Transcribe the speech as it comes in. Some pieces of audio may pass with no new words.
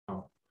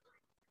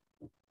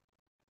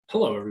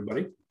Hello,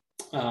 everybody.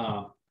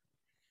 Uh,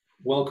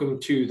 Welcome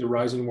to the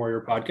Rising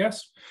Warrior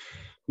podcast.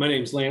 My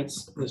name's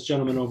Lance. This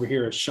gentleman over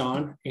here is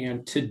Sean.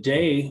 And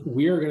today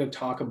we are going to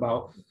talk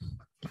about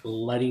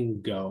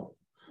letting go.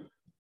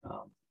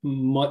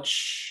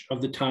 Much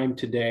of the time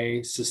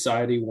today,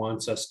 society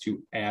wants us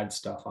to add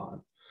stuff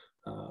on,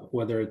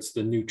 whether it's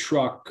the new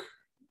truck,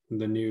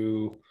 the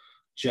new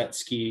jet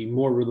ski,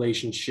 more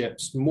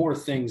relationships, more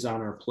things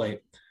on our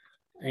plate.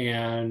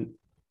 And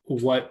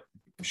what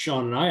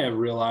Sean and I have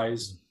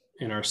realized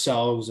in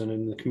ourselves and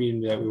in the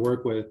community that we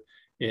work with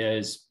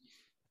is,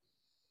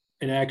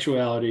 in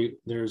actuality,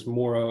 there's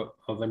more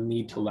of a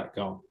need to let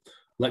go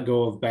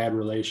of bad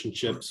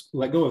relationships,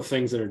 let go of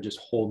things that are just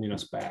holding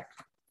us back.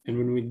 And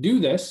when we do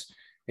this,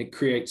 it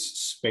creates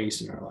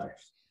space in our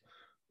life.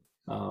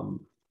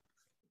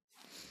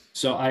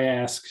 So I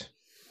ask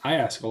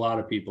a lot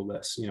of people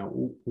this,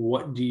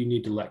 what do you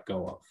need to let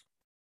go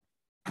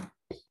of?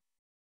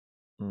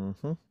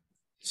 Mm-hmm.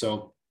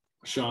 So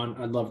Sean,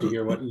 I'd love to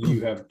hear what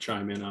you have to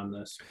chime in on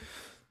this.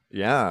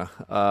 Yeah.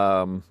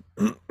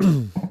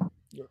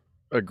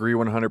 Agree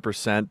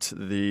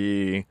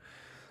 100%.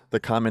 The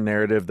common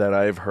narrative that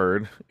I've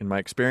heard in my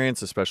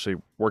experience, especially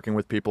working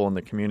with people in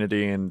the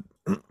community and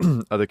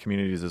other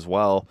communities as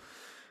well,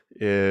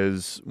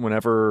 is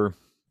whenever,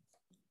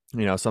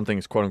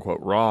 something's quote unquote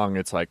wrong,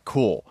 it's like,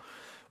 cool.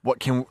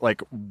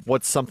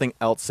 What's something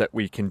else that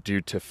we can do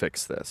to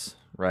fix this?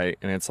 Right.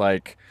 And it's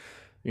like,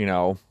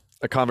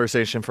 a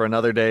conversation for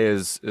another day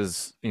is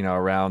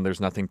around there's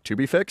nothing to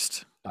be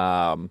fixed.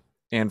 And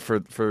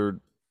for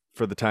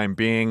the time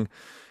being,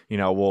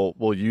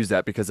 we'll use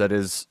that because that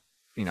is,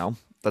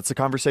 that's the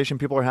conversation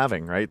people are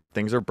having, right?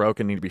 Things are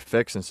broken, need to be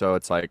fixed. And so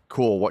it's like,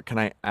 cool, what can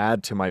I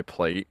add to my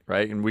plate,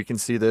 right? And we can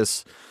see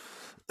this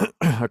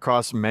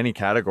across many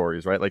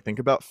categories, right? Like think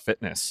about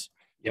fitness,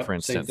 for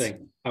instance. Same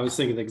thing. I was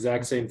thinking the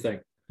exact same thing.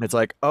 It's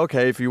like,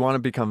 okay, if you want to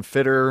become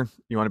fitter,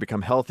 you want to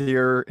become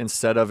healthier,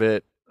 instead of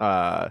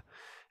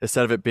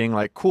it being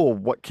like, cool,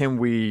 what can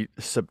we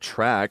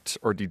subtract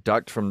or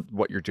deduct from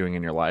what you're doing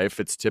in your life?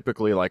 It's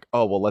typically like,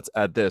 oh, well, let's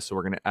add this. So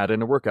we're going to add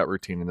in a workout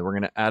routine, and then we're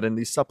going to add in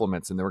these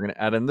supplements, and then we're going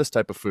to add in this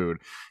type of food.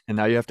 And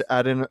now you have to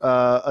add in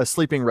a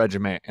sleeping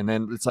regimen. And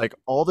then it's like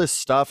all this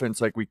stuff. And it's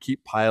like we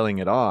keep piling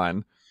it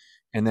on.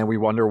 And then we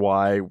wonder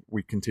why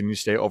we continue to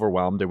stay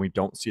overwhelmed and we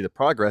don't see the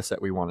progress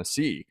that we want to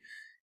see.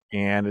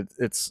 And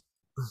it's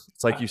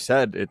like you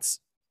said, it's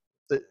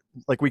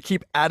like we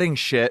keep adding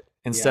shit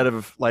instead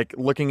of like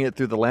looking at it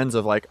through the lens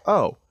of like,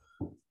 oh,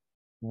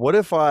 what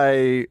if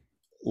I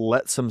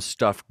let some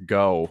stuff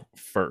go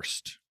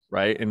first,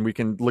 right? And we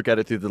can look at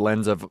it through the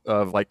lens of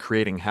like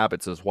creating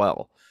habits as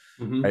well,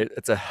 right?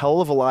 It's a hell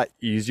of a lot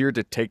easier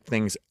to take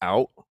things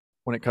out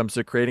when it comes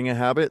to creating a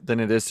habit than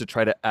it is to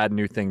try to add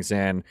new things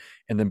in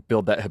and then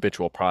build that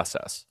habitual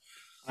process.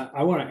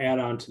 I want to add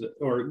on to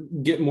or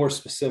get more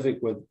specific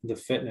with the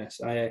fitness.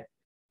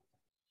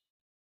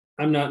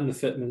 I'm not in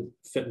the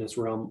fitness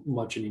realm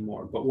much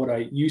anymore, but what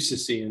I used to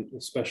see, and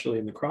especially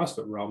in the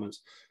CrossFit realm,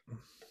 is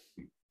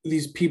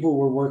these people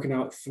were working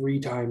out 3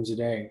 times a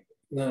day.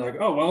 And they're like,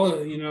 oh,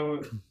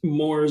 well,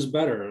 more is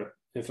better.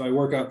 If I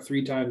work out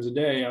 3 times a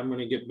day, I'm going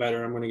to get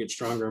better. I'm going to get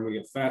stronger. I'm going to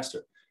get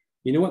faster.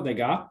 You know what they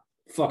got?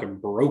 Fucking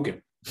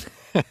broken.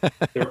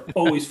 They're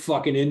always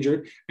fucking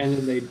injured. And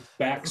then they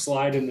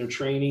backslide in their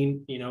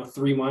training,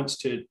 3 months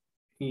to,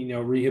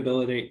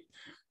 rehabilitate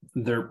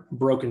their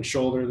broken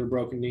shoulder, their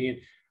broken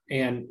knee.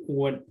 And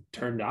what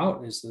turned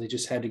out is they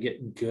just had to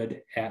get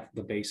good at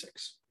the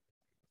basics.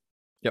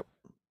 Yep.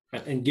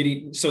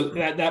 And so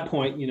at that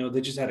point, they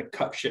just had to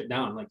cut shit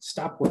down. Like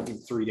stop working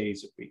 3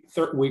 days a week,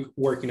 third week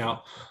working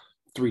out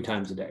 3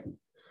 times a day.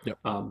 Yep.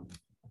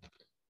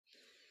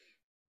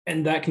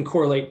 And that can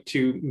correlate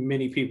to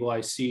many people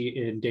I see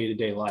in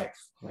day-to-day life.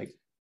 Like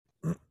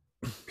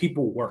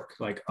people work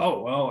like,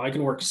 oh, well, I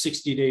can work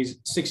 60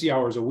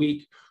 hours a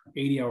week,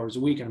 80 hours a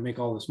week, and I make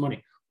all this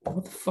money.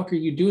 What the fuck are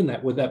you doing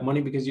that with that money?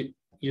 Because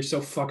you're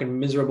so fucking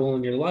miserable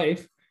in your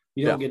life.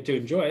 You don't get to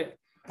enjoy it.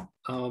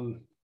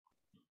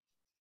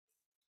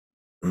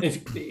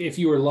 If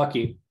you were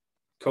lucky,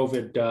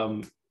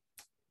 COVID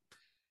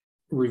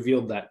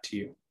revealed that to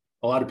you.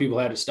 A lot of people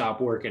had to stop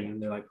working and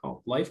they're like,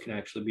 oh, life can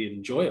actually be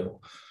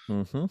enjoyable.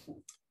 Mm-hmm.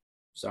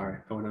 Sorry,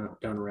 I went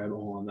down a rabbit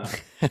hole on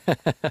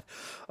that.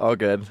 Oh,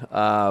 good.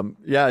 From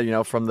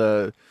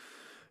the,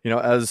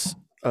 as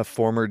a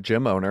former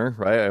gym owner,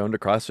 right? I owned a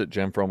CrossFit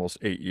gym for almost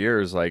 8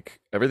 years. Like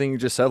everything you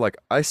just said, like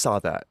I saw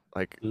that.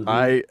 Like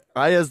I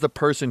as the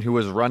person who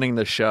was running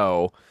the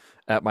show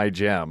at my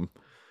gym,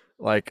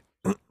 like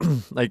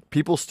like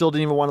people still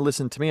didn't even want to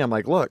listen to me. I'm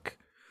like, look,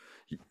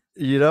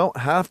 you don't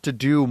have to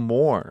do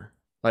more.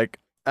 Like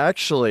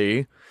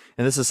actually,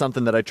 and this is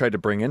something that I tried to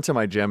bring into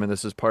my gym, and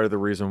this is part of the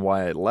reason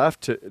why I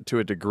left to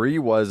a degree,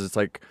 was it's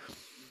like,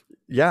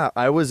 yeah,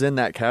 I was in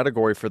that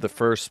category for the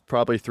first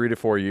probably 3 to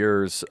 4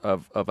 years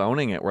of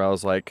owning it, where I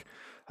was like,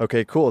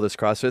 okay, cool, this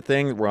CrossFit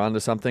thing, we're on to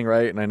something,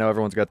 right? And I know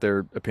everyone's got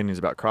their opinions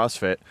about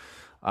CrossFit.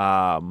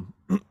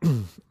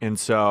 And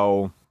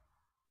so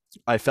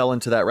I fell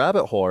into that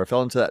rabbit hole, or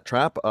fell into that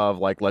trap of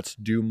like, let's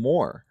do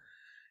more.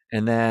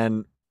 And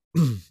then,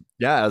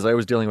 yeah, as I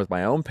was dealing with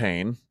my own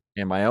pain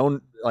and my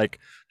own, like,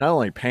 not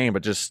only pain,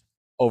 but just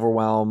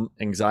overwhelm,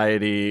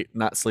 anxiety,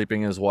 not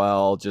sleeping as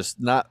well, just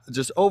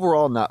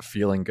overall not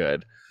feeling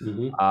good.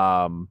 Hmm.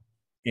 Um,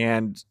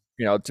 and,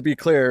 to be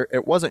clear,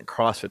 it wasn't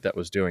CrossFit that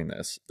was doing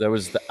this. That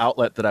was the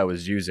outlet that I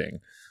was using.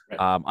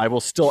 Right. I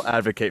will still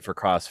advocate for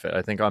CrossFit.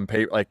 I think on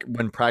pay, like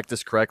when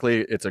practiced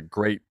correctly, it's a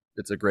great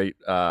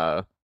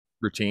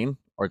routine,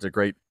 or it's a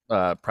great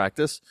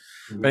practice.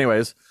 But Hmm.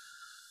 anyways,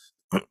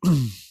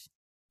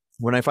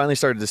 when I finally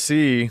started to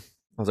see, I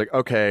was like,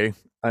 okay,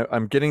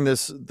 I'm getting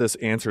this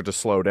answer to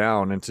slow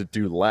down and to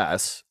do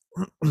less.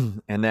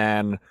 And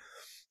then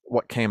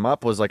what came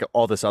up was like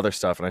all this other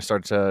stuff, and I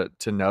started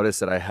to notice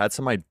that I had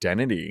some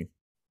identity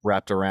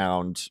wrapped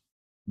around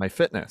my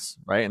fitness,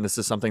 right? And this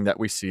is something that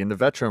we see in the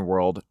veteran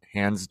world,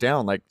 hands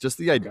down, like just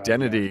the God, yeah.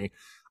 identity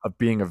of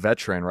being a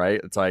veteran,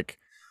 right? It's like,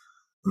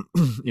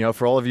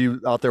 for all of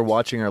you out there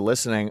watching or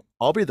listening,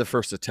 I'll be the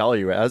first to tell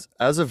you, as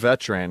a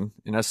veteran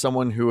and as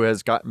someone who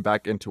has gotten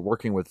back into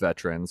working with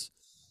veterans,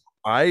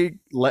 I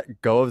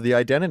let go of the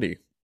identity.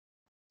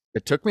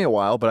 It took me a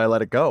while, but I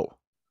let it go.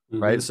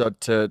 Right. Hmm. So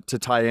to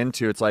tie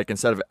into, it's like,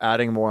 instead of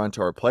adding more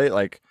onto our plate,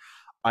 like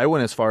I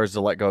went as far as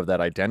to let go of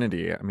that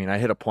identity. I mean, I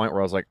hit a point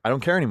where I was like, I don't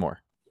care anymore.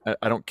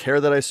 I don't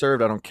care that I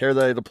served. I don't care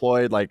that I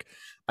deployed. Like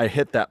I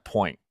hit that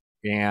point.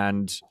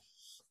 And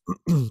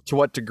to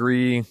what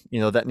degree,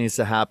 that needs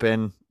to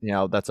happen,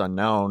 that's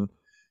unknown.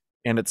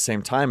 And at the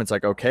same time, it's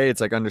like, okay, it's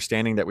like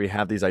understanding that we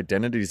have these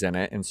identities in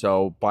it. And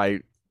so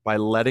by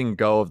letting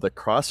go of the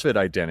CrossFit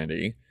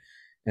identity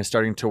and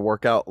starting to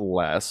work out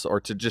less, or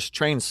to just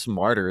train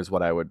smarter, is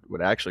what I would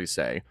actually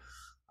say.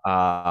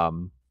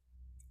 Um,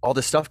 all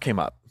this stuff came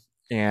up,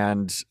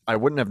 and I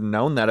wouldn't have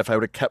known that if I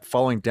would have kept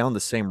following down the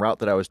same route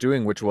that I was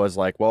doing, which was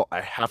like, well,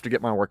 I have to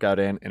get my workout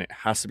in, and it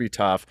has to be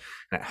tough,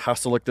 and it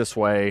has to look this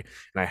way,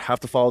 and I have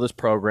to follow this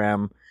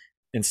program,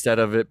 instead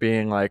of it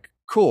being like,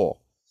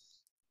 cool,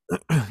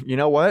 you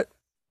know what?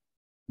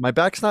 My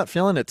back's not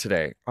feeling it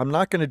today. I'm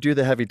not going to do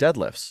the heavy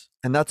deadlifts,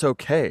 and that's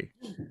okay,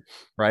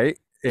 right?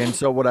 And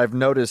so what I've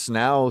noticed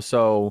now,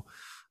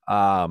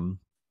 um,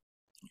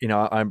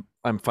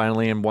 I'm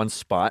finally in one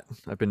spot.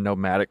 I've been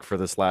nomadic for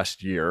this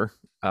last year,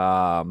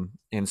 and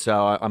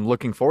so I'm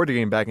looking forward to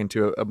getting back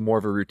into a more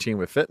of a routine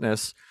with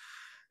fitness.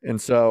 And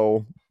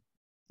so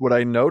what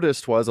I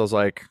noticed was, I was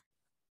like,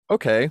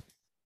 okay,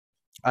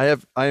 I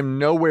am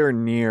nowhere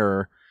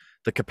near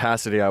the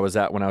capacity I was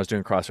at when I was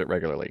doing CrossFit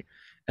regularly,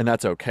 and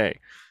that's okay.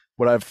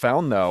 What I've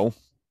found though,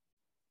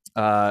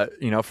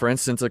 for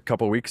instance, a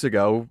couple weeks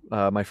ago,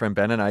 my friend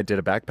Ben and I did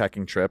a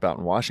backpacking trip out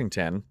in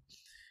Washington,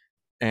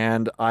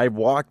 and I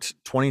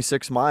walked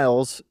 26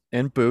 miles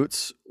in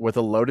boots with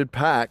a loaded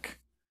pack,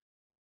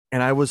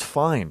 and I was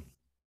fine.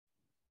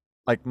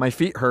 Like my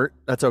feet hurt,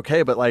 that's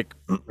okay, but like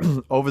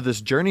over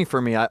this journey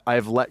for me,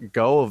 I've let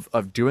go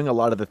of doing a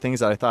lot of the things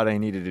that I thought I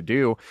needed to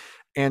do.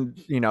 And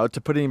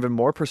to put it in even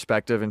more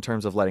perspective in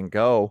terms of letting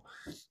go,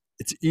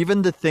 it's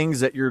even the things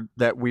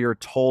that we are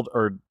told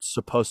are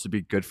supposed to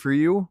be good for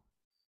you.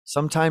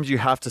 Sometimes you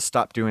have to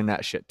stop doing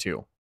that shit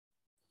too.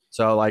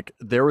 So like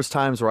there was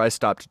times where I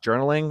stopped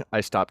journaling,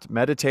 I stopped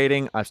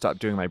meditating, I stopped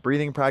doing my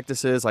breathing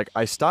practices. Like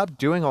I stopped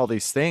doing all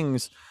these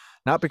things,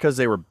 not because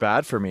they were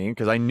bad for me,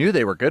 because I knew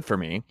they were good for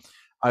me.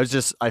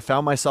 I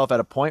found myself at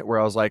a point where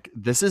I was like,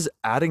 this is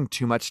adding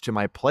too much to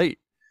my plate.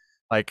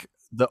 Like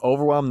the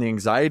overwhelm, the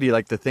anxiety,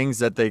 like the things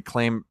that they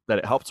claim that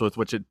it helps with,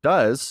 which it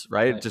does,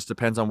 right? It Right. just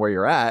depends on where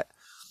you're at.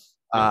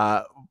 Yeah.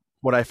 Uh,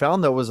 what I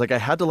found though was like I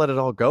had to let it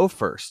all go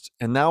first.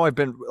 And now I've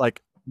been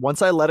like,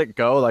 once I let it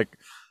go, like,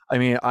 I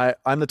mean,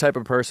 I'm the type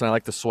of person, I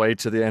like to sway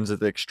to the ends of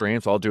the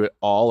extremes. So I'll do it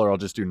all, or I'll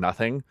just do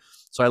nothing.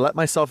 So I let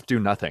myself do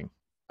nothing.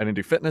 I didn't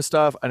do fitness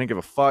stuff. I didn't give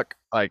a fuck.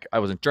 Like I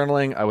wasn't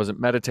journaling. I wasn't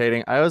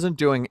meditating. I wasn't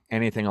doing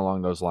anything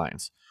along those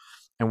lines.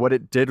 And what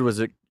it did was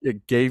it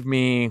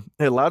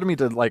allowed me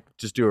to like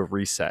just do a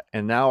reset.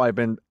 And now I've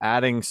been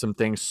adding some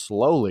things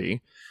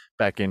slowly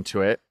back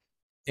into it.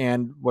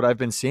 And what I've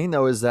been seeing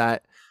though is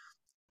that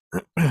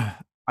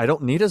I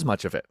don't need as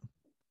much of it.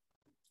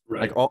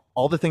 Like Right.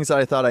 all the things that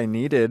I thought I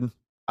needed,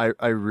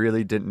 I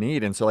really didn't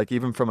need. And so like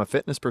even from a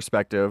fitness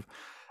perspective,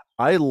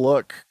 I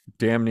look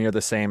damn near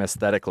the same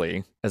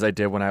aesthetically as I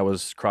did when I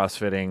was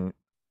CrossFitting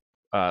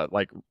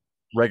like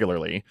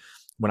regularly,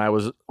 when I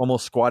was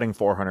almost squatting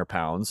 400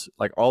 pounds,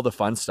 like all the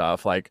fun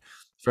stuff. Like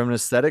from an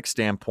aesthetic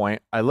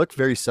standpoint, I look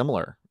very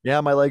similar. Yeah,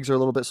 my legs are a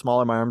little bit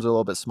smaller, my arms are a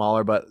little bit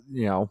smaller, but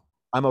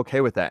I'm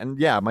okay with that. And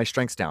yeah, my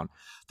strength's down.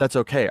 That's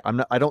okay.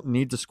 I don't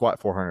need to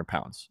squat 400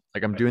 pounds.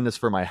 Like I'm Right. doing this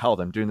for my health.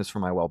 I'm doing this for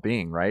my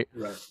well-being, right?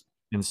 Right.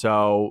 And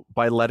so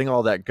by letting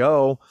all that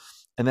go,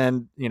 and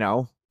then,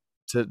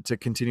 to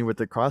continue with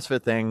the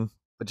CrossFit thing,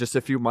 just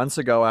a few months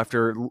ago,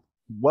 after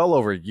well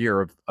over a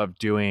year of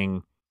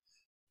doing,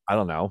 I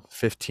don't know,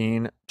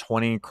 15,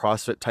 20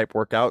 CrossFit type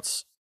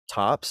workouts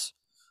tops,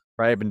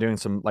 right? I've been doing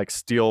some like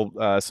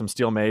some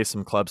steel mace,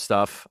 some club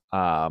stuff,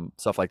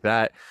 stuff like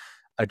that.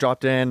 I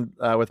dropped in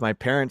with my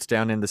parents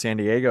down in the San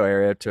Diego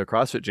area to a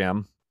CrossFit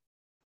gym,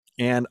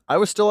 And I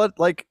was still at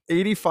like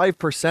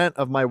 85%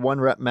 of my 1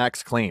 rep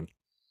max clean.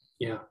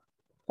 Yeah.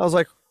 I was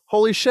like,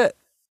 holy shit.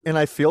 And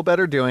I feel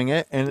better doing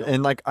it. And Yep.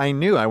 and like I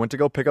knew I went to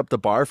go pick up the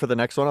bar for the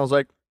next one. I was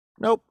like,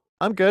 nope,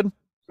 I'm good.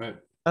 Right.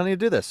 I don't need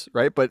to do this.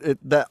 Right. But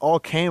that all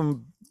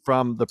came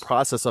from the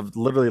process of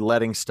literally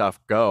letting stuff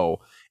go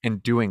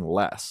and doing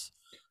less.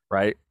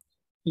 Right.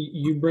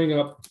 You brought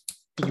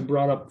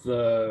up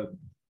the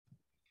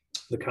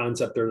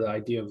concept or the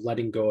idea of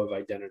letting go of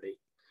identity.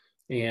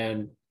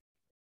 And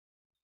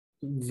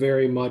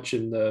very much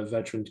in the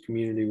veterans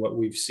community, what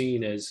we've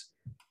seen is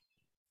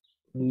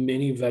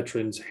many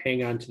veterans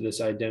hang on to this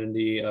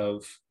identity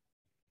of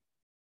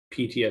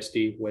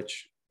PTSD,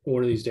 which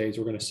one of these days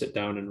we're going to sit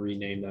down and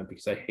rename that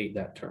because I hate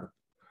that term.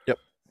 Yep.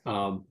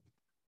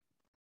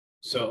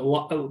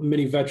 So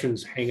many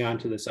veterans hang on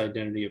to this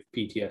identity of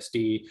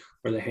PTSD,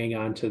 or they hang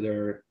on to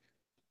their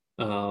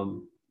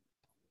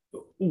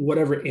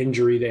whatever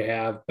injury they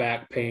have,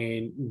 back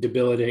pain,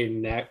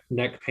 debilitating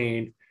neck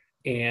pain,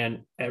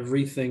 and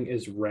everything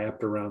is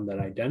wrapped around that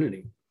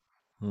identity.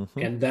 Mm-hmm.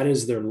 And that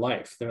is their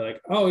life. They're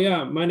like, oh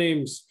yeah, my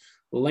name's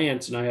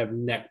Lance and I have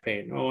neck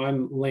pain. Oh,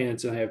 I'm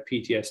Lance and I have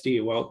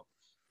PTSD. Well,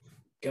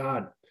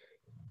 God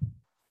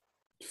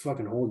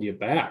fucking hold you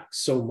back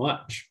so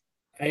much.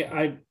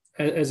 I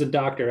as a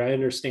doctor, I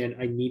understand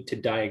I need to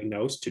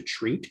diagnose to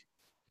treat.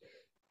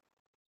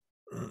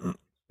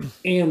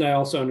 And I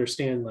also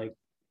understand like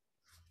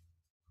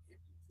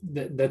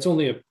that's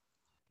only a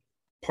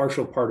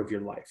partial part of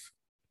your life.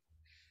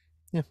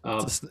 Yeah,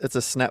 it's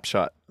a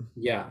snapshot.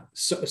 Yeah.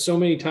 So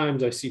many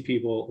times I see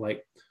people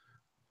like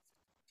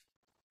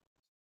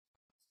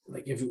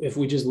if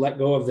we just let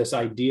go of this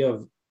idea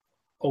of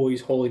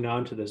always holding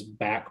on to this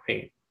back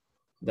pain,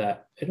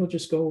 that it'll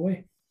just go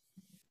away.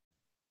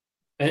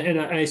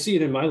 And I see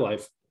it in my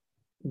life,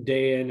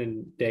 day in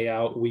and day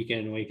out, week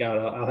in, week out.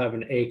 I'll have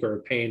an ache or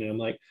a pain, and I'm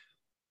like,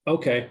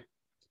 okay,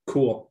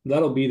 cool,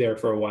 that'll be there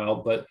for a while,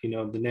 but you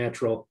know, the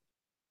natural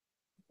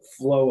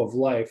flow of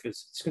life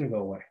it's going to go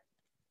away.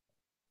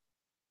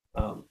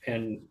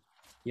 And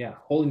yeah,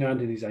 holding on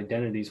to these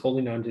identities,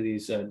 holding on to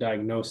these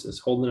diagnoses,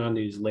 holding on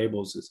to these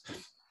labels is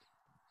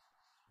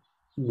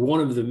one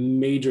of the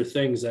major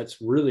things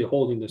that's really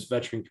holding this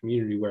veteran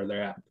community where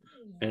they're at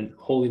and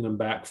holding them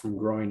back from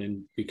growing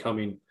and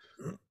becoming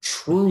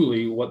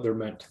truly what they're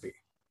meant to be.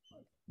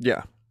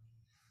 Yeah.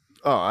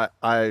 Oh,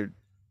 I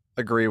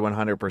agree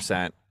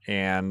 100%.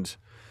 And,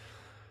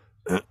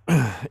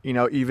 you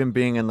know, even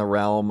being in the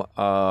realm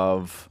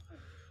of,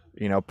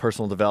 you know,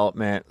 personal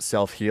development,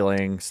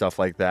 self-healing, stuff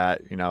like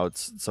that, you know,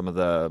 it's some of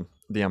the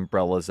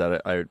umbrellas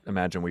that I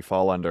imagine we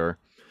fall under.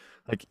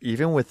 Like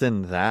even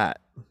within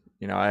that,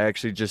 you know, I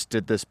actually just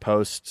did this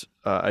post.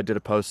 I did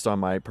a post on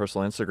my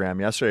personal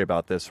Instagram yesterday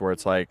about this, where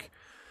it's like,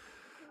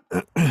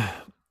 there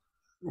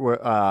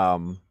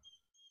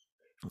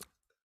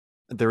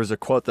was a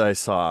quote that I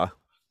saw,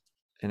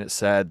 and it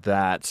said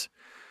that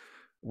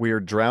we are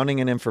drowning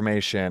in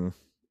information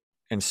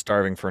and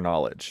starving for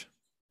knowledge.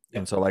 Yep.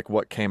 And so like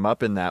what came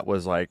up in that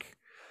was like,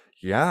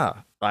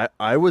 yeah,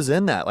 I was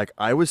in that. Like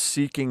I was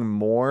seeking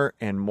more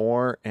and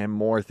more and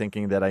more,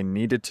 thinking that I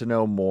needed to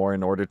know more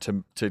in order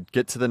to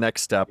get to the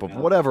next step of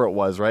whatever it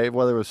was, right?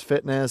 Whether it was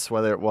fitness,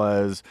 whether it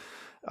was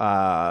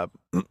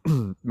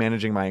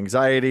managing my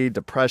anxiety,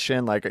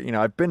 depression, like, you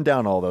know, I've been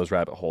down all those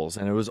rabbit holes,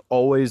 and it was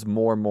always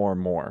more and more and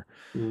more.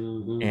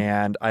 Mm-hmm.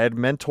 And I had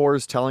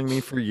mentors telling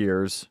me for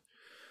years,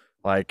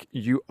 like,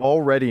 you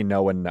already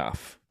know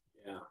enough.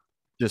 Yeah.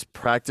 Just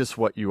practice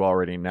what you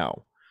already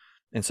know.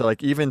 And so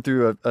like even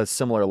through a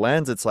similar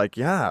lens, it's like,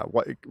 yeah,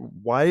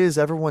 why is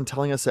everyone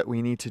telling us that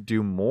we need to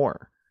do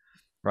more?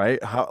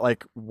 Right? How,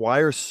 like, why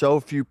are so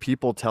few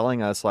people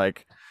telling us,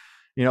 like,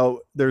 you know,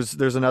 there's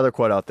another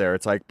quote out there.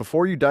 It's like,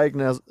 before you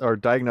diagnose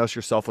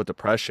yourself with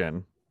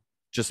depression,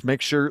 just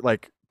make sure,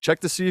 like, check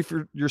to see if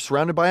you're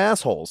surrounded by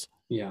assholes.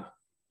 Yeah.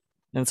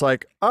 And it's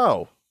like,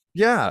 oh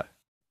yeah,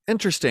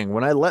 interesting.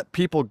 When I let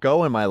people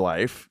go in my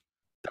life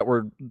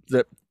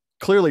that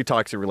clearly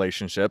toxic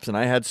relationships, and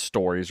I had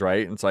stories,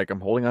 right? And it's like,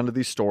 I'm holding on to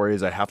these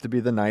stories. I have to be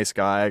the nice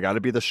guy. I got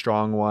to be the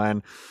strong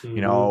one. Mm-hmm.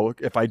 You know,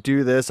 if I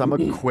do this, I'm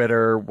a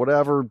quitter,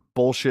 whatever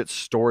bullshit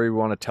story we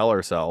want to tell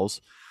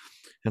ourselves.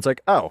 And it's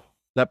like, oh,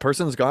 that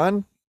person's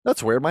gone.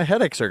 That's weird. My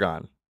headaches are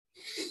gone.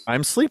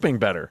 I'm sleeping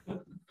better.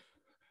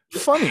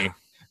 Funny.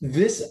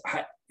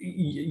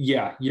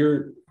 Yeah,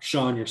 you're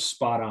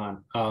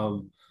spot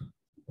on.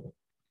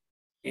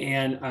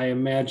 And I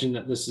imagine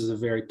that this is a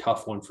very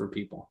tough one for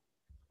people.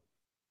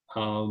 I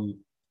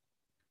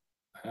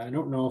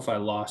don't know if I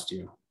lost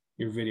you.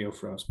 Your video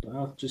froze, but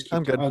I'll just keep.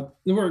 I'm good.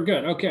 We're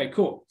good. Okay,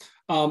 cool.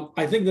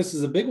 I think this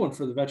is a big one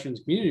for the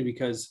veterans community,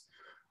 because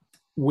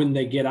when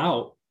they get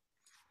out,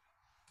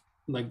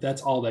 like,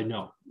 that's all they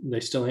know.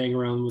 They still hang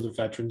around with the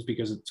veterans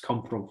because it's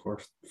comfortable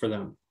for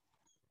them.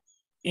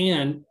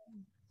 And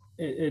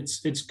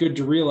it's good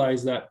to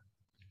realize that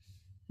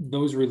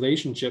those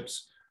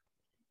relationships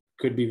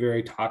could be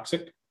very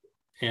toxic,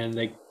 and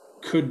they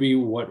could be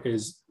what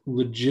is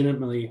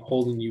legitimately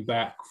holding you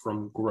back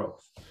from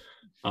growth.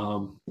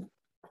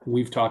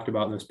 We've talked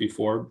about this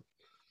before.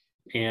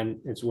 and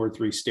it's worth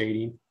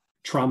restating,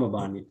 trauma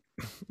bonding.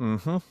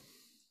 Mm-hmm.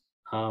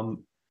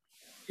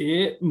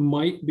 It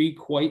might be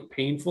quite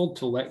painful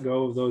to let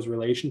go of those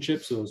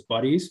relationships, those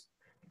buddies,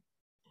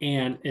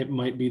 and it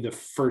might be the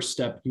first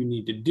step you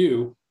need to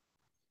do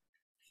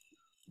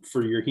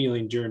for your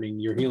healing journey,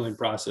 your healing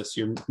process,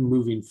 your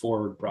moving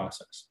forward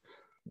process.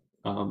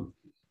 And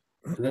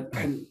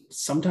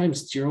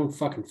sometimes it's your own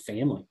fucking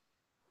family.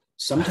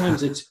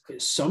 Sometimes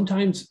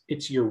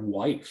it's your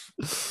wife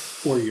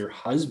or your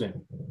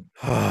husband.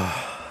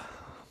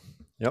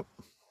 Yep.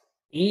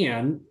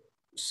 And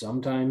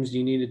sometimes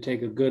you need to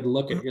take a good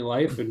look at your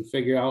life and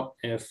figure out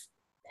if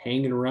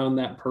hanging around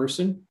that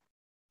person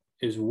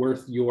is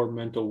worth your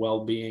mental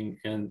well-being.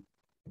 And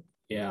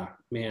yeah,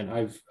 man,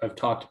 I've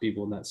talked to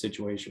people in that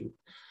situation.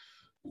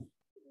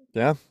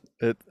 Yeah,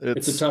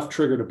 it's a tough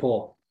trigger to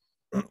pull.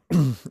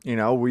 You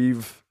know,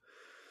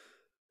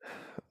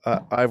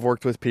 I've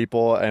worked with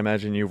people. I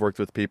imagine you've worked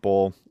with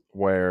people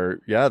where,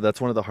 yeah, that's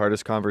one of the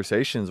hardest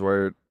conversations,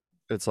 where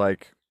it's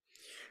like,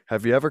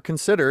 have you ever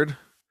considered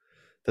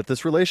that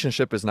this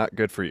relationship is not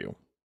good for you?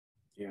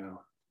 Yeah.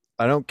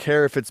 I don't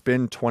care if it's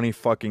been 20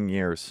 fucking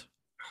years.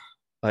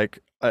 Like,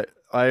 I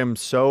am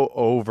so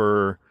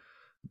over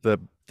the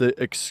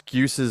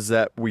excuses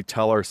that we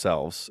tell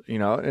ourselves, you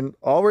know, and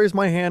I'll raise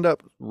my hand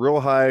up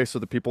real high so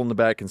the people in the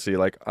back can see,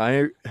 like,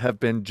 I have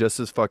been just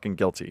as fucking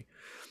guilty.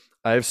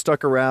 I've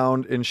stuck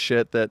around in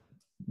shit that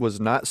was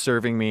not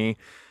serving me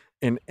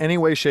in any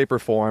way, shape, or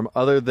form,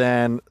 other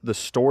than the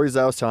stories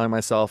I was telling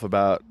myself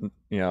about,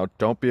 you know,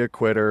 don't be a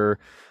quitter,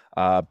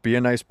 be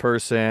a nice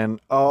person.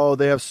 Oh,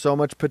 they have so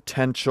much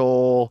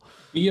potential.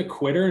 Be a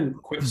quitter and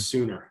quit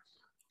sooner.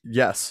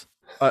 Yes.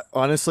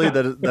 Honestly,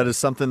 that is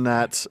something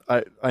that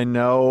I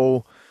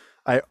know.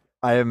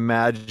 I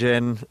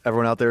imagine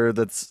everyone out there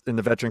that's in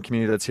the veteran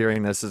community that's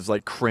hearing this is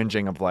like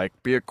cringing of like,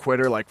 be a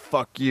quitter, like,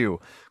 fuck you.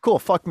 Cool,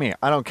 fuck me.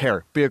 I don't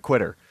care. Be a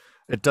quitter.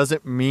 It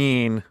doesn't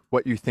mean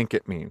what you think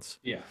it means.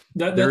 Yeah.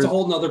 That's a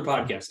whole nother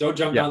podcast. Don't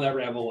jump down that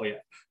rabbit hole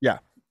yet. Yeah.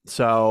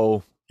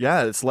 So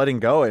yeah, it's letting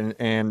go.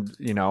 And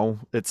you know,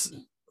 it's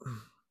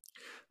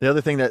the other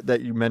thing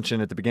that you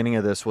mentioned at the beginning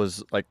of this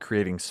was like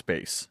creating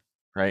space,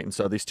 right? And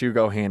so these two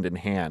go hand in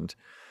hand.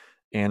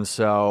 And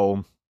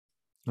so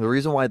the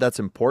reason why that's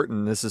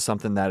important, this is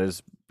something that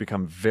has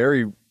become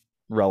very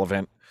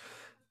relevant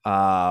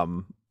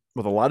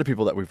with a lot of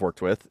people that we've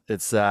worked with.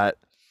 It's that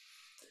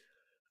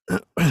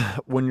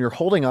when you're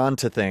holding on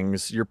to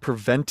things, you're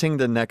preventing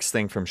the next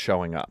thing from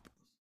showing up.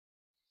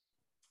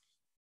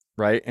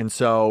 Right. And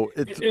so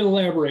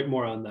elaborate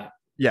more on that.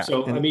 Yeah.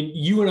 So, I mean,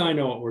 you and I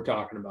know what we're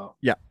talking about.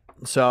 Yeah.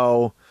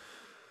 So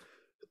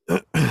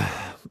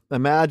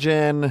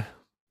imagine,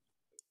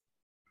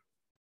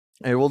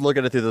 and we'll look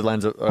at it through the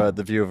lens of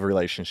the view of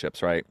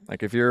relationships, right?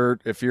 Like if you're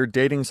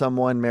dating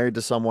someone, married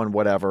to someone,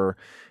 whatever,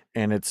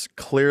 and it's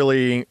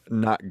clearly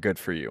not good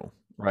for you,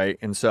 right?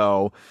 And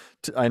so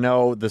I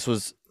know this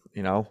was,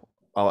 you know,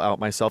 I'll out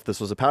myself.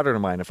 This was a pattern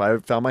of mine. If I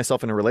found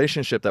myself in a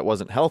relationship that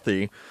wasn't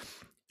healthy,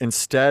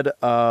 instead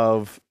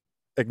of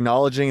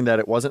acknowledging that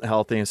it wasn't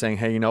healthy and saying,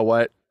 hey, you know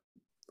what,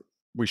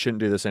 we shouldn't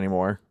do this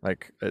anymore.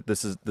 Like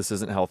this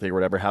isn't healthy or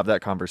whatever. Have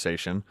that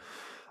conversation.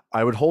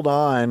 I would hold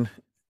on.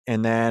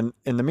 And then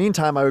in the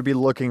meantime, I would be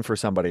looking for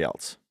somebody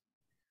else.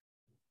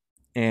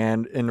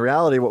 And in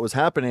reality, what was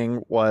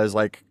happening was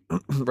like,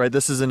 right,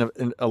 this is in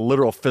a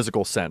literal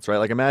physical sense, right?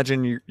 Like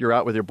imagine you're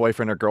out with your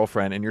boyfriend or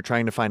girlfriend and you're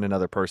trying to find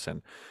another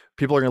person.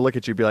 People are going to look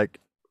at you and be like,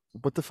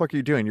 what the fuck are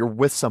you doing? You're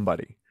with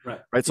somebody.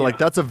 Right. So like,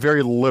 that's a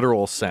very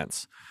literal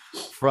sense.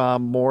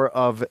 From more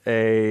of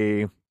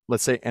a,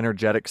 let's say,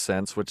 energetic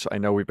sense, which I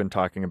know we've been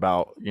talking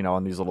about, you know,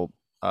 on these little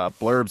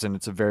blurbs, and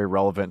it's a very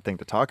relevant thing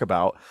to talk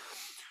about.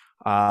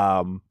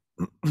 When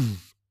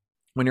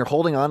you're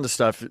holding on to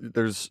stuff,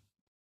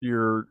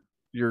 you're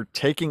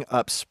taking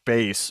up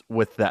space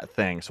with that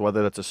thing. So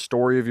whether that's a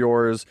story of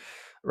yours,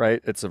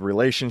 right? It's a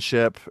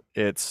relationship,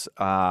 it's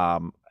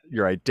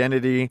your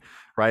identity,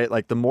 right?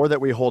 Like the more that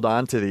we hold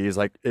on to these,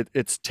 like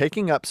it's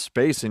taking up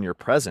space in your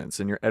presence,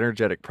 in your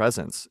energetic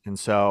presence. And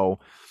so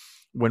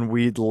when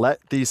we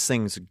let these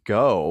things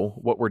go,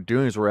 what we're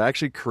doing is we're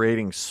actually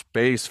creating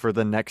space for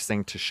the next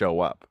thing to show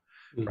up.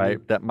 Mm-hmm.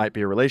 Right? That might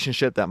be a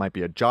relationship, that might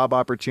be a job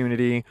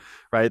opportunity,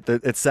 right?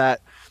 It's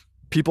that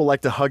people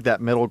like to hug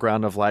that middle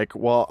ground of like,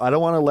 well, I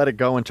don't want to let it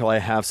go until I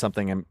have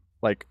something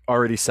like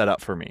already set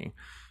up for me.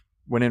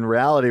 When in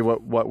reality,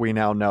 what we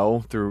now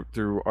know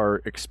through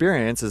our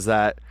experience is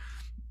that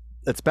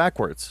it's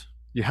backwards.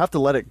 You have to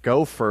let it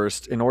go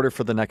first in order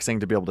for the next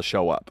thing to be able to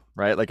show up,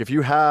 right? Like if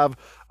you have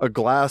a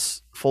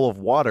glass full of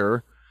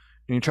water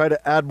and you try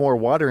to add more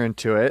water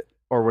into it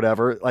or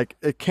whatever, like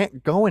it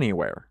can't go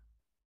anywhere.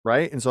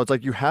 Right. And so it's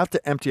like you have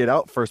to empty it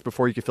out first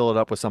before you can fill it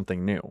up with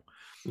something new.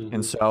 Mm-hmm.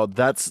 And so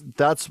that's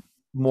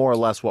more or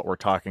less what we're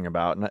talking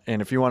about.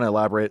 And if you want to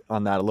elaborate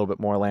on that a little bit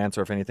more, Lance,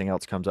 or if anything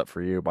else comes up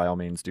for you, by all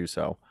means do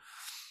so.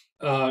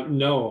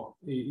 No,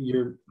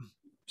 you're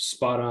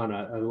spot on.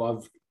 I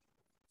love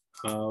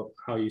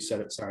how you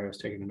said it. Sorry, I was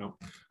taking a note.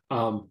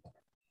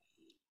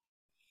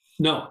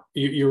 No,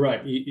 you're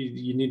right.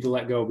 You need to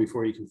let go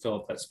before you can fill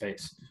up that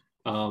space.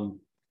 Um,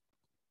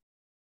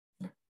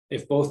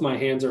 if both my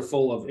hands are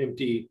full of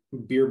empty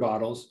beer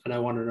bottles and I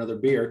want another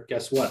beer,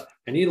 guess what?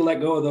 I need to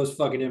let go of those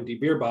fucking empty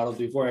beer bottles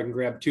before I can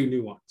grab two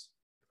new ones.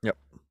 Yep.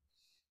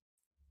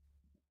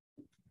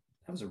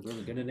 That was a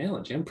really good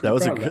analogy. I'm That pretty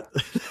was a proud good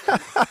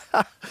of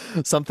that.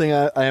 something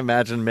I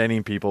imagine many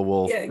people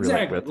will Yeah,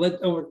 exactly. relate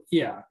with.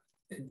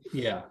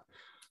 Yeah.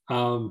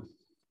 Um,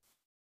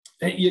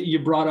 you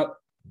brought up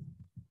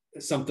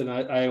something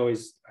I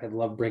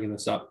love bringing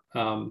this up.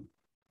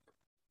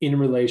 In a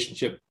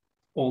relationship,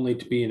 only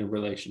to be in a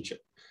relationship.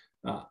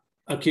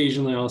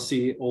 Occasionally, I'll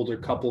see older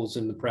couples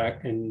in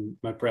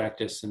my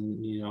practice,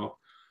 and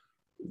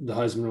the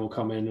husband will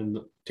come in and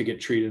to get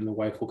treated, and the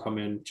wife will come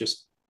in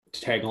just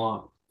to tag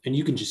along, and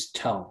you can just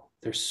tell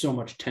there's so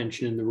much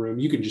tension in the room.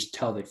 You can just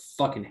tell they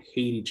fucking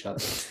hate each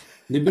other.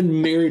 They've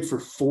been married for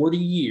 40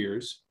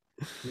 years.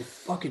 And they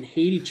fucking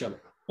hate each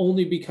other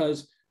only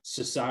because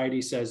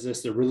society says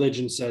this, their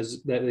religion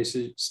says that they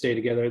should stay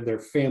together, their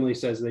family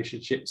says they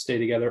should stay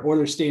together, or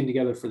they're staying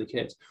together for the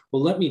kids.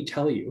 Well, let me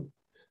tell you,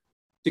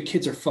 the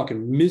kids are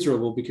fucking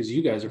miserable because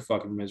you guys are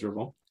fucking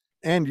miserable.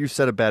 And you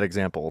set a bad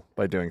example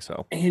by doing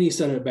so. And he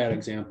set a bad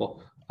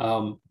example.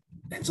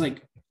 It's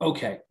like,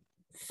 okay,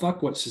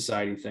 fuck what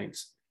society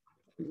thinks.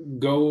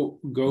 Go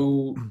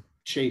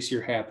chase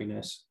your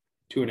happiness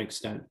to an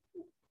extent.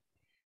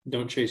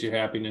 Don't chase your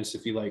happiness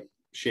if you like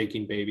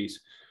shaking babies.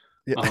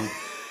 Yeah.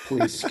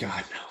 Please,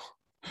 God,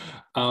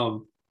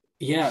 no.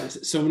 Yeah,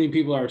 so many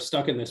people are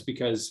stuck in this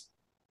because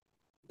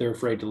they're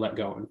afraid to let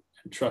go. And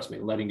trust me,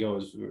 letting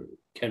go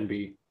can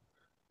be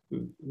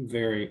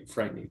very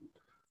frightening.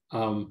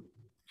 Do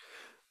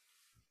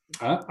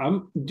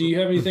you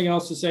have anything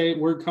else to say?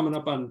 We're coming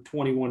up on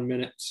 21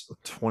 minutes.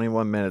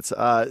 21 minutes.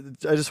 I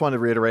just wanted to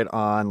reiterate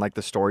on like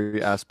the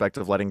story aspect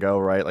of letting go,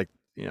 right? Like,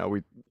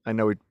 I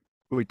know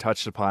we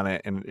touched upon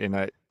it,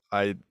 and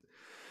I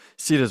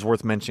see it as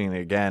worth mentioning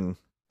again.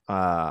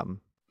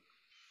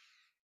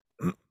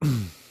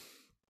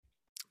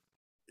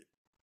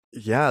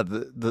 Yeah,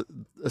 the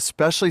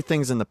especially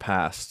things in the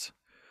past,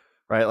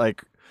 right?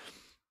 Like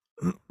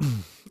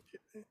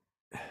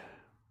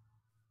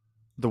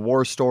the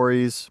war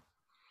stories,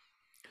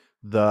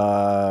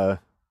 the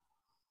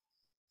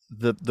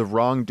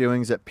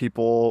wrongdoings that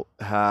people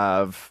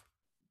have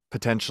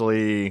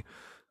potentially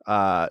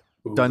done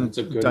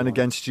one.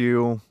 against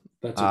you.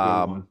 That's a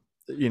good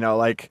one.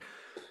 Like,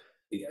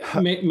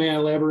 may I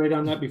elaborate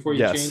on that before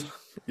you change?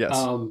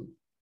 Yes.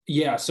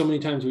 Yeah, so many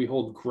times we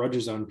hold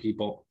grudges on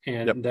people,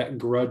 and that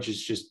grudge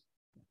is just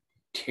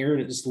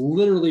tearing it. It's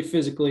literally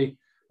physically,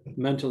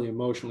 mentally,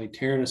 emotionally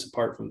tearing us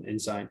apart from the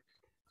inside.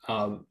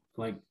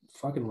 Like,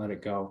 fucking let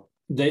it go.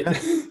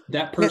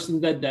 That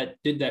person that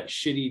did that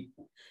shitty,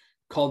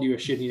 called you a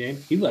shitty name,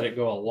 he let it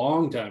go a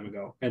long time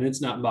ago, and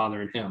it's not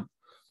bothering him.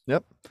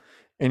 Yep.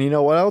 And you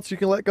know what else you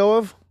can let go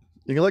of?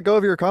 You can let go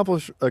of your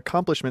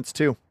accomplishments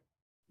too.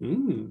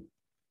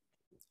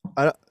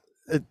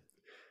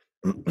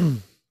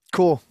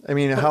 Cool. I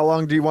mean, how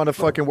long do you want to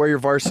fucking wear your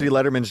varsity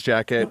Letterman's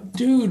jacket?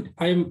 Dude,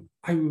 I'm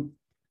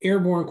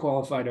airborne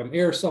qualified. I'm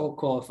air assault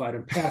qualified.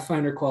 I'm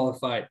Pathfinder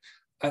qualified.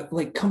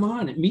 Like, come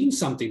on, it means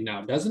something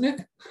now, doesn't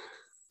it?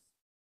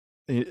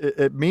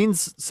 It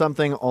means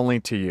something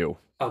only to you.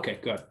 Okay,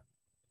 good.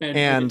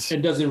 And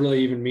it doesn't really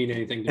even mean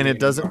anything to me. And it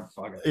doesn't.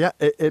 Yeah,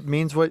 it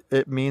means what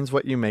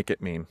you make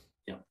it mean.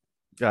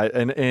 Yeah.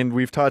 And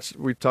we've talked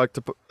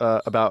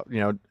about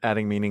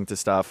adding meaning to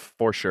stuff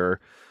for sure.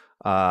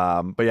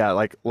 But yeah,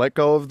 like, let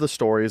go of the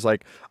stories.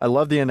 Like, I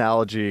love the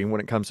analogy when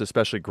it comes to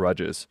especially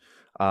grudges,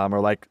 or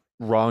like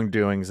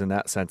wrongdoings in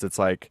that sense. It's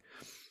like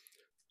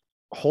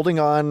holding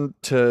on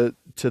to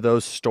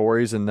those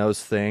stories and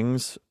those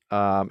things.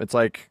 It's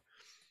like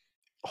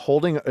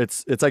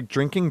it's like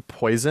drinking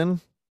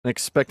poison and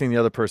expecting the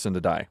other person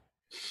to die.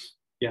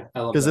 Yeah,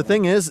 I love because the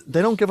thing is,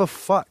 they don't give a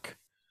fuck.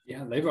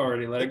 Yeah, they've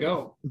already let it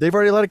go.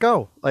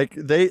 Like,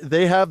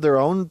 they have their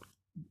own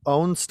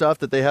stuff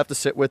that they have to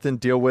sit with and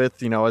deal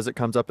with, as it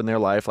comes up in their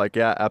life. Like,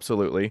 yeah,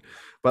 absolutely.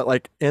 But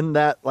like, in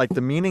that, like,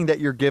 the meaning that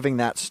you're giving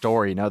that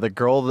story, the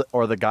girl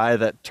or the guy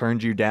that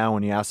turned you down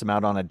when you asked them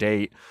out on a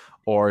date,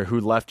 or who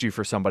left you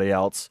for somebody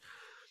else,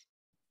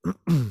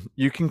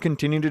 you can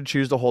continue to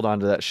choose to hold on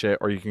to that shit,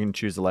 or you can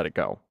choose to let it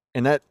go.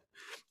 And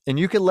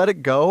you can let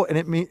it go, and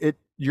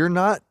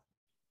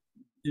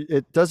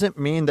it doesn't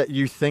mean that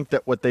you think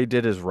that what they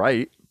did is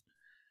right.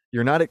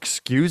 You're not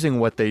excusing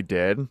what they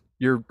did.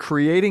 You're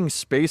creating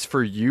space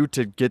for you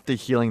to get the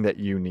healing that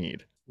you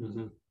need.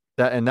 Mm-hmm.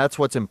 That's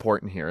what's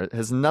important here. It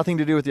has nothing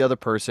to do with the other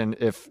person.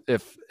 If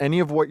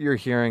any of what you're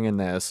hearing in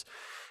this,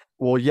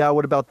 well, yeah,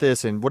 what about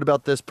this, and what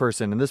about this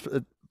person, and this,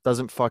 it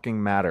doesn't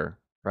fucking matter,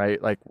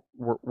 right? Like,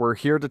 we're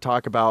here to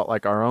talk about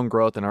like our own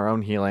growth and our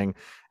own healing,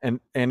 and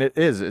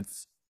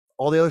it's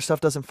all the other stuff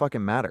doesn't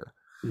fucking matter.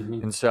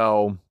 Mm-hmm. And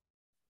so,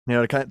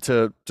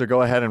 to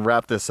go ahead and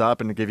wrap this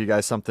up and to give you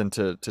guys something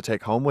to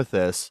take home with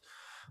this,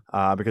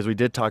 because we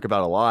did talk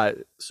about a lot.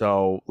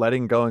 So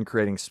letting go and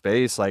creating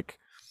space, like,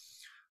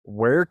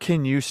 where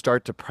can you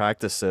start to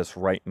practice this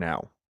right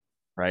now?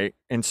 right?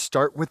 And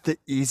start with the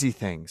easy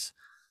things.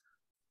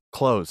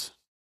 Clothes.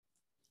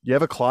 You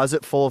have a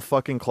closet full of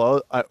fucking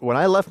clothes. When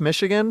I left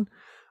Michigan,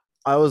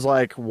 I was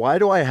like, why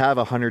do I have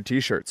 100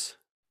 t-shirts?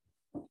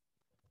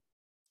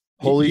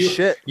 Holy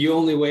shit. You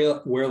only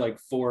wear like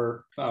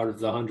 4 out of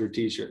the 100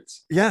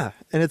 t-shirts. Yeah.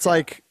 And it's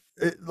like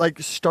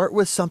start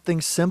with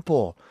something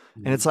simple.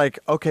 And it's like,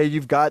 okay,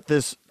 you've got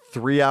this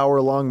 3-hour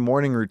long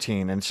morning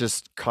routine and it's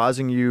just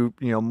causing you,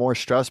 more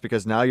stress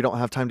because now you don't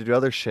have time to do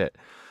other shit.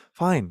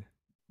 Fine.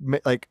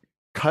 Like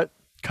cut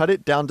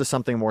it down to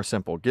something more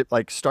simple.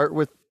 Start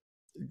with,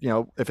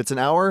 if it's an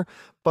hour,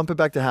 bump it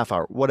back to half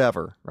hour,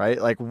 whatever, right?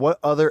 Like what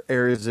other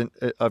areas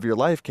of your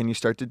life can you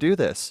start to do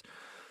this?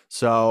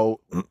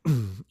 So,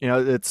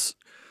 it's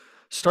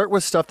start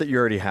with stuff that you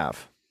already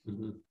have.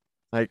 Mm-hmm.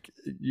 Like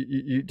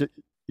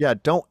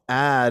don't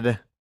add.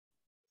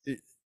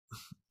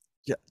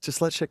 Yeah,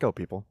 just let shit go,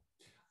 people.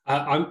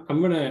 I'm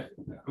gonna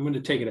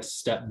take it a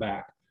step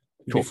back.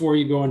 Cool. Before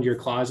you go into your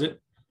closet.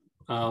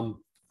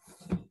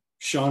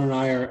 Sean and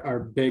I are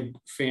big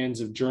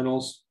fans of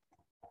journals.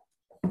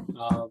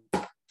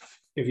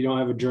 If you don't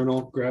have a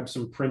journal, grab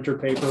some printer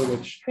paper,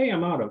 which, hey,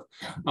 I'm out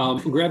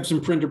of. Grab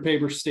some printer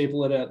paper,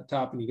 staple it at the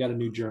top, and you got a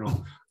new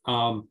journal.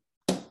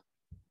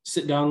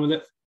 Sit down with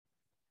it.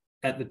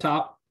 At the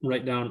top,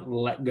 write down,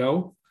 let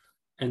go.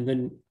 And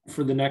then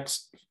for the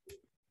next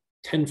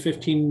 10,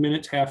 15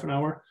 minutes, half an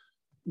hour,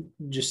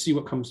 just see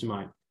what comes to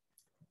mind.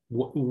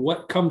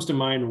 What comes to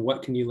mind and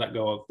what can you let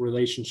go of?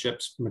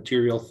 Relationships,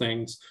 material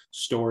things,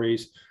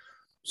 stories,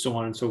 so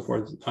on and so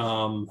forth.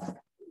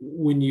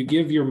 When you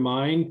give your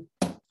mind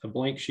a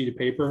blank sheet of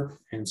paper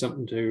and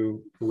something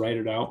to write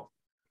it out,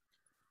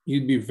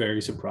 you'd be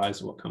very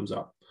surprised at what comes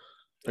up.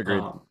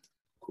 Agreed.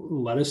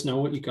 Let us know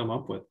what you come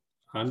up with.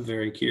 I'm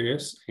very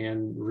curious,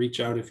 and reach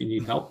out if you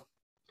need help.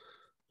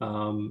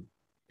 Sean,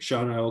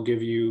 I will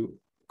give you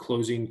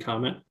closing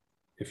comment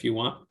if you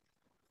want.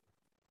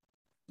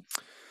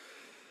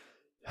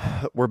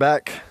 We're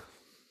back.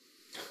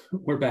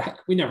 We're back.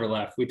 We never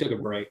left. We took a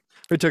break.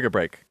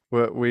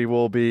 We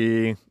will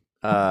be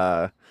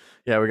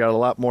we got a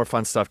lot more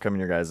fun stuff coming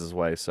your guys'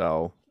 way.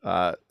 So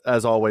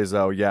as always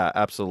though, yeah,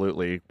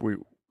 absolutely.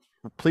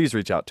 Please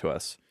reach out to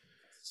us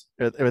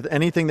with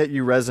anything that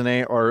you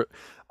resonate, or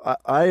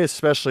I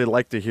especially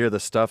like to hear the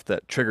stuff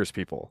that triggers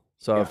people.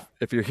 So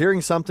if you're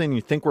hearing something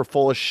you think we're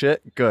full of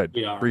shit, good.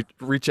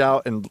 Reach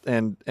out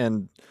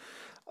and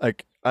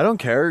like, I don't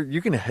care.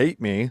 You can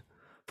hate me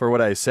for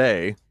what I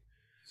say.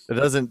 It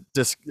doesn't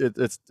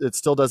it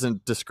still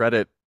doesn't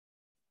discredit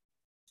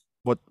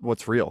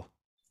what's real.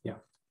 Yeah.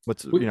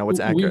 What's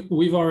accurate.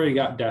 We've already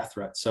got death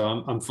threats, so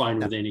I'm fine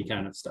with any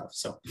kind of stuff.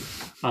 So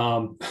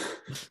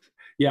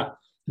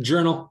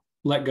journal,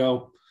 let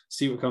go,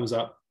 see what comes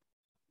up.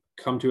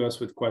 Come to us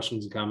with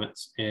questions and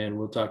comments, and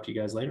we'll talk to you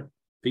guys later.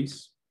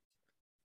 Peace.